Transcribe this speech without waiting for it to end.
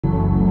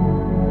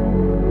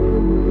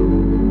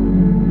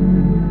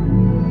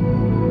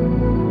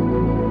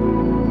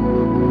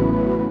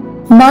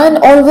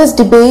Man always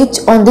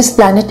debates on this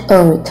planet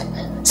Earth.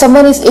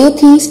 Someone is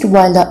atheist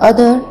while the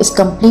other is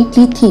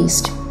completely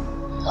theist.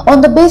 On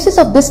the basis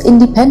of this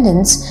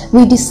independence,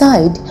 we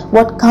decide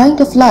what kind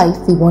of life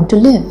we want to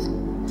live.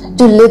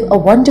 To live a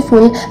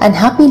wonderful and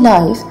happy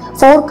life,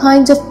 4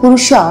 kinds of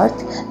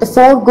Purusharth, the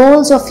 4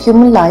 goals of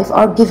human life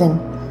are given.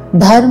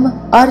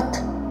 Dharma,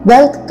 Arth,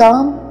 wealth,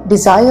 calm,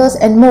 desires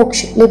and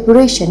moksha,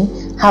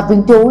 liberation, have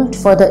been told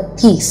for the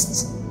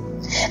theists.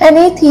 An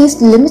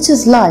atheist limits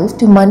his life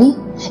to money,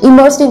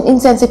 immersed in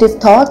insensitive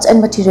thoughts and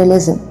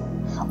materialism,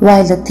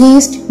 while the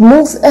theist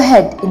moves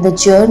ahead in the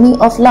journey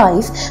of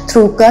life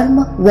through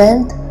karma,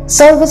 wealth,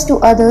 service to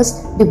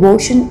others,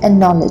 devotion and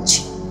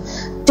knowledge.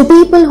 To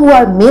people who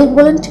are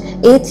malevolent,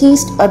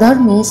 atheist,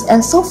 adharmis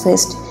and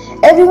sophists,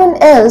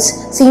 everyone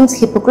else seems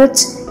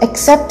hypocrites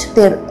except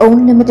their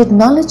own limited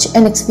knowledge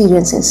and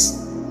experiences.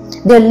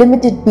 Their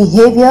limited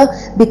behavior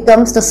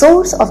becomes the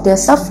source of their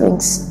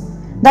sufferings.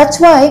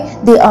 That's why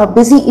they are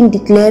busy in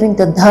declaring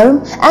the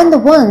dharma and the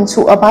ones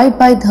who abide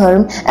by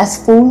dharma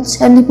as fools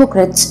and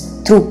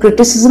hypocrites through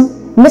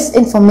criticism,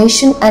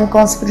 misinformation and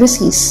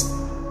conspiracies.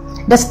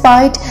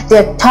 Despite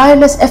their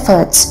tireless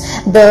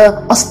efforts,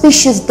 the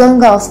auspicious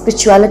Ganga of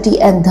spirituality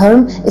and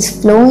dharma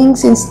is flowing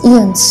since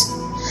eons.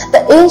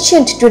 The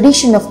ancient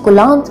tradition of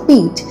Kulant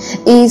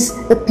Peeth is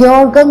the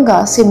pure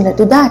Ganga similar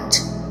to that.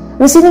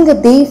 Receiving the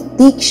Deva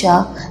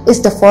Deeksha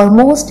is the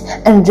foremost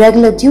and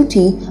regular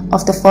duty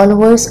of the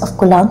followers of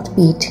Kulant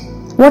Peeth.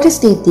 What is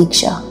Deva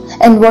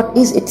Deeksha and what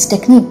is its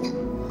technique?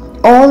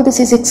 All this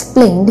is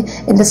explained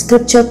in the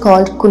scripture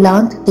called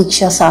Kulant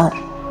Deeksha Sara.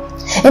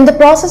 In the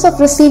process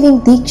of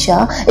receiving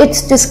Deeksha,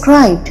 it's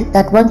described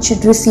that one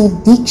should receive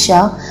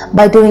Deeksha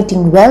by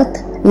donating wealth,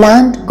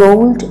 land,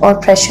 gold or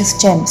precious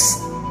gems.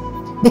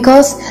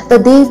 Because the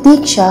Deva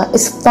Deeksha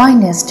is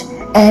finest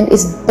and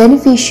is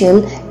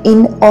beneficial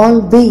in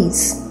all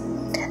ways.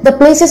 The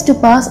places to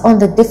pass on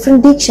the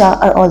different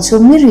Deeksha are also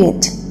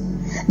myriad.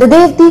 The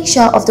Deva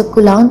Deeksha of the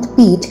Kulant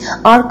Peeth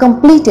are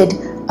completed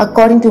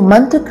according to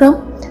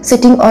Mantrakram,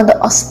 sitting on the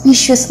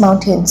auspicious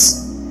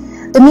mountains.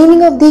 The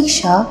meaning of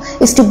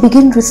Deeksha is to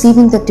begin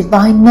receiving the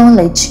divine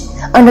knowledge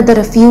under the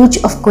refuge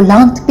of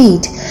Kulant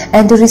Peeth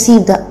and to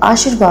receive the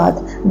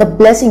Ashirvad, the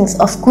blessings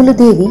of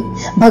Kuladevi,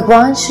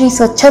 Bhagwan Shri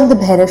Swachhand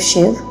Bhairav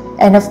Shiv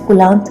and of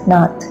Kulant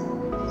Nath.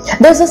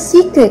 There is a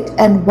secret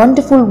and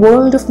wonderful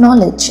world of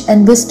knowledge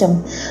and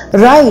wisdom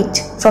right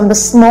from the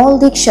small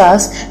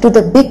Deekshas to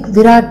the big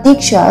Virat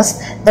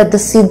Deekshas that the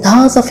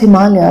Siddhas of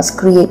Himalayas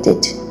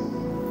created.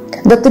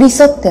 The Tri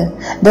Satya,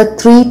 the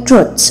 3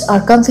 truths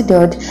are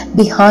considered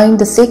behind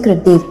the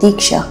sacred Deva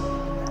Deeksha.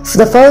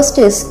 The first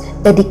is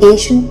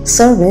dedication,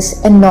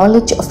 service and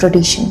knowledge of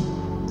tradition.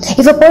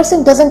 If a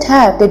person doesn't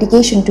have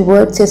dedication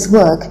towards his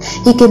work,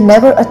 he can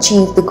never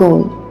achieve the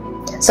goal.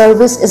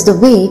 Service is the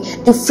way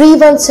to free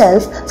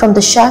oneself from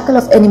the shackle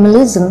of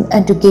animalism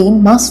and to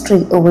gain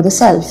mastery over the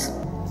self.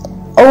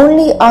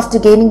 Only after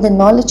gaining the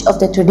knowledge of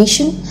the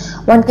tradition,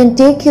 one can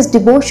take his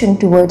devotion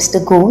towards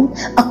the goal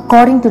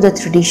according to the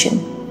tradition.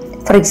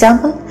 For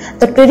example,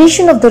 the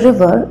tradition of the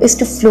river is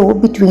to flow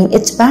between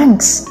its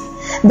banks.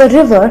 The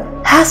river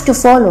has to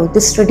follow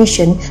this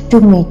tradition to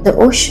meet the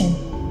ocean.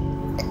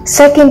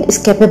 Second is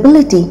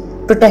capability,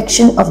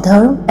 protection of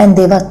dharma and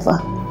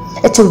devatva.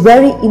 It's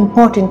very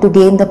important to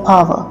gain the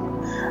power.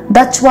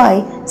 That's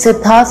why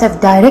Siddhas have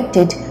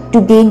directed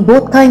to gain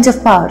both kinds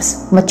of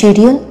powers,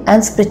 material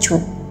and spiritual.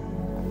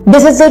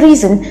 This is the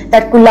reason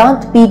that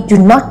Kulant Peeth do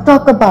not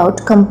talk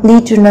about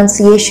complete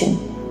renunciation,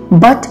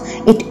 but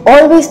it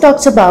always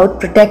talks about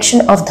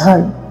protection of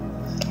dharma.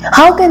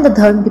 How can the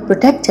dharma be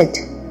protected?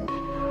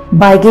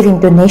 By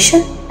giving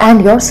donation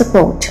and your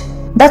support.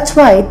 That's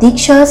why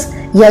Deekshas,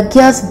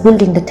 Yagyas,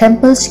 building the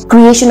temples,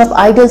 creation of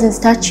idols and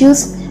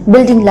statues,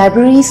 building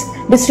libraries,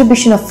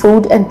 distribution of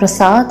food and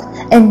prasad,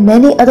 and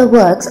many other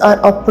works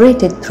are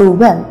operated through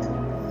wealth.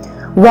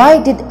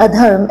 Why did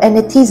adharma and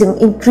atheism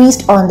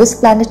increased on this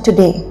planet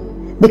today?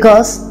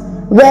 Because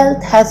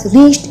wealth has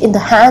reached in the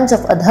hands of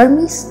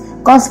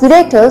adharmis,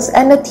 conspirators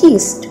and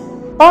atheists.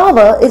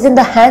 Power is in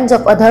the hands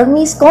of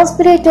adharmis,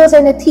 conspirators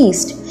and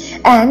atheists,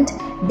 and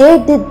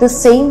they did the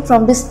same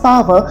from this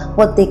power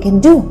what they can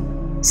do,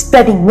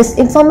 spreading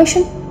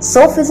misinformation,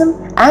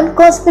 sophism and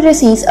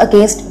conspiracies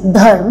against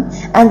dharma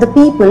and the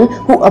people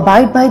who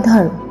abide by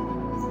dharma.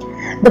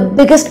 The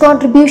biggest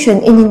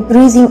contribution in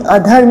increasing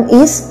adharma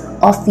is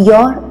of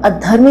your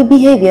adharmi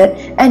behavior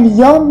and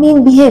your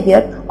mean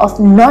behavior of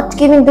not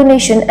giving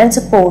donation and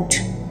support.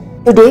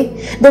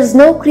 Today, there is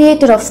no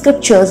creator of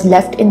scriptures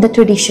left in the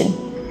tradition.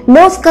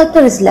 No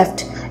sculptor is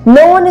left.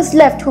 No one is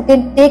left who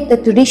can take the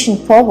tradition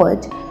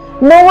forward.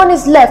 No one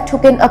is left who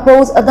can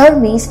oppose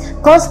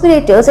adharmis,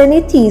 conspirators and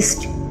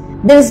atheists.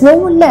 There is no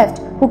one left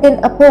who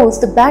can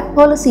oppose the bad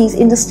policies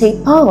in the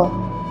state power.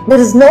 There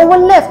is no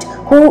one left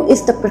who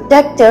is the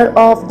protector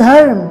of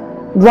dharma.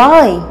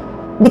 Why?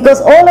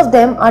 Because all of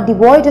them are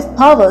devoid of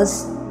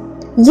powers.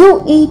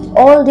 You eat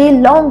all day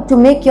long to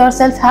make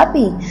yourself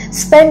happy,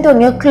 spend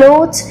on your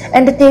clothes,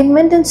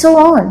 entertainment and so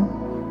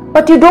on.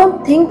 But you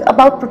don't think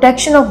about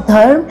protection of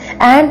dharma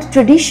and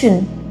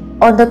tradition.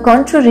 On the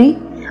contrary,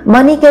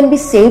 money can be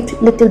saved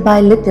little by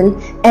little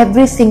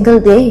every single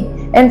day,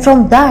 and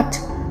from that,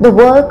 the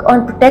work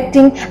on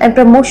protecting and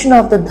promotion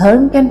of the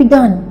dharma can be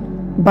done.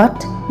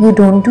 But you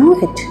don't do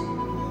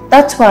it.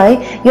 That's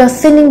why your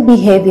sinning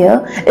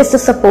behavior is the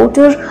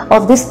supporter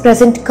of this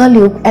present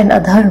Kalyug and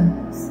adharma.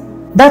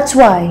 That's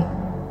why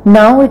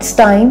now it's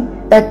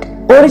time that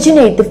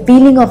originate the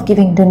feeling of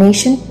giving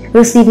donation,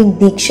 receiving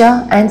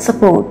Deeksha and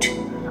support.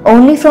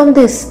 Only from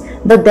this,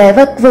 the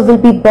Devatva will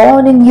be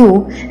born in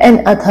you and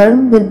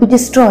adharma will be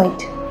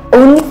destroyed.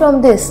 Only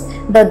from this,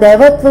 the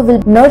Devatva will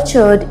be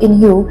nurtured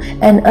in you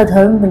and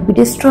adharma will be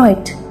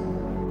destroyed.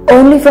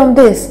 Only from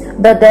this,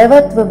 the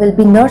Devatva will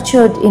be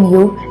nurtured in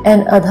you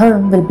and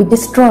adharma will be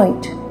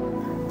destroyed.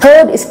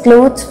 Third is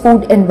clothes,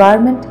 food,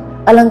 environment,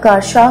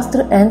 Alankar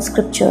Shastra and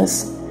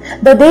scriptures.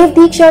 The Deva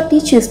Deeksha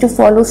teaches to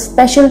follow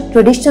special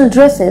traditional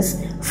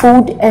dresses,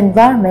 food,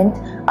 environment,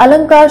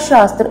 Alankar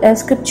Shastra and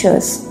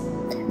scriptures.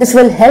 This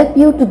will help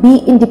you to be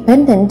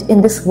independent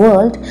in this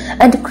world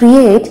and to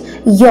create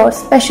your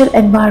special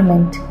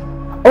environment.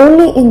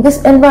 Only in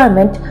this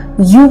environment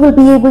you will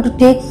be able to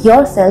take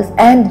yourself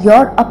and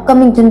your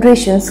upcoming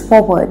generations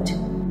forward.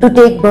 To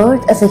take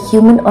birth as a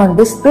human on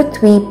this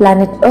Prithvi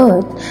planet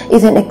Earth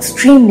is an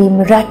extremely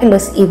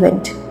miraculous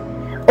event.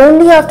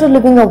 Only after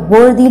living a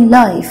worthy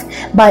life,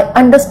 by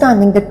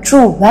understanding the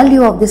true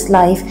value of this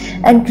life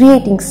and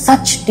creating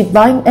such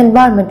divine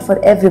environment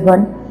for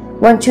everyone,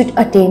 one should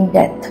attain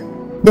death.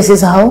 This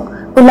is how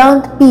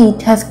Kulant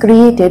Peeth has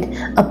created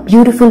a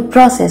beautiful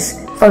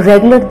process for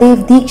regular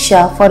Deva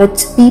Deeksha for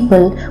its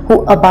people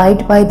who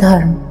abide by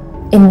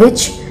dharma, in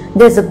which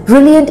there is a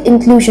brilliant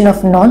inclusion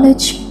of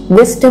knowledge,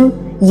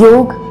 wisdom,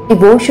 yoga,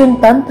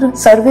 devotion, tantra,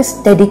 service,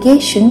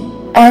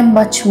 dedication and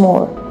much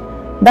more.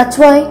 That's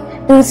why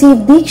to receive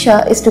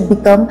Deeksha is to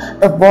become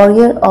the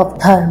warrior of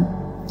dharma.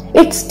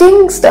 It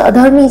stings the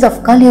adharmis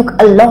of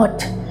Kalyug a lot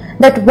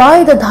that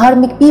why the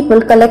dharmic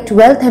people collect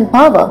wealth and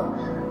power.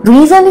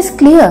 Reason is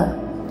clear: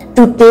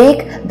 to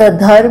take the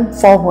dharma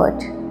forward.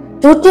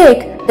 To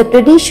take the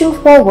tradition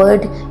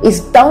forward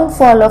is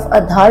downfall of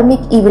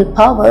adharmic evil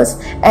powers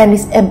and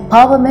is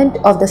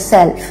empowerment of the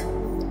self.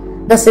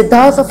 The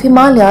Siddhas of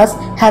Himalayas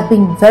have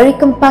been very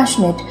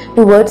compassionate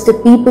towards the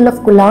people of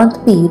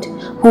Kulant Peeth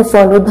who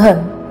follow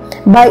dharma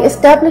by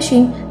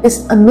establishing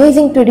this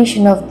amazing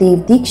tradition of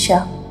Deva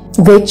Deeksha,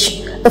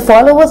 which the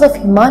followers of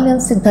Himalayan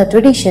Siddha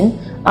tradition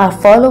are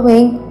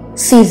following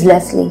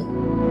ceaselessly.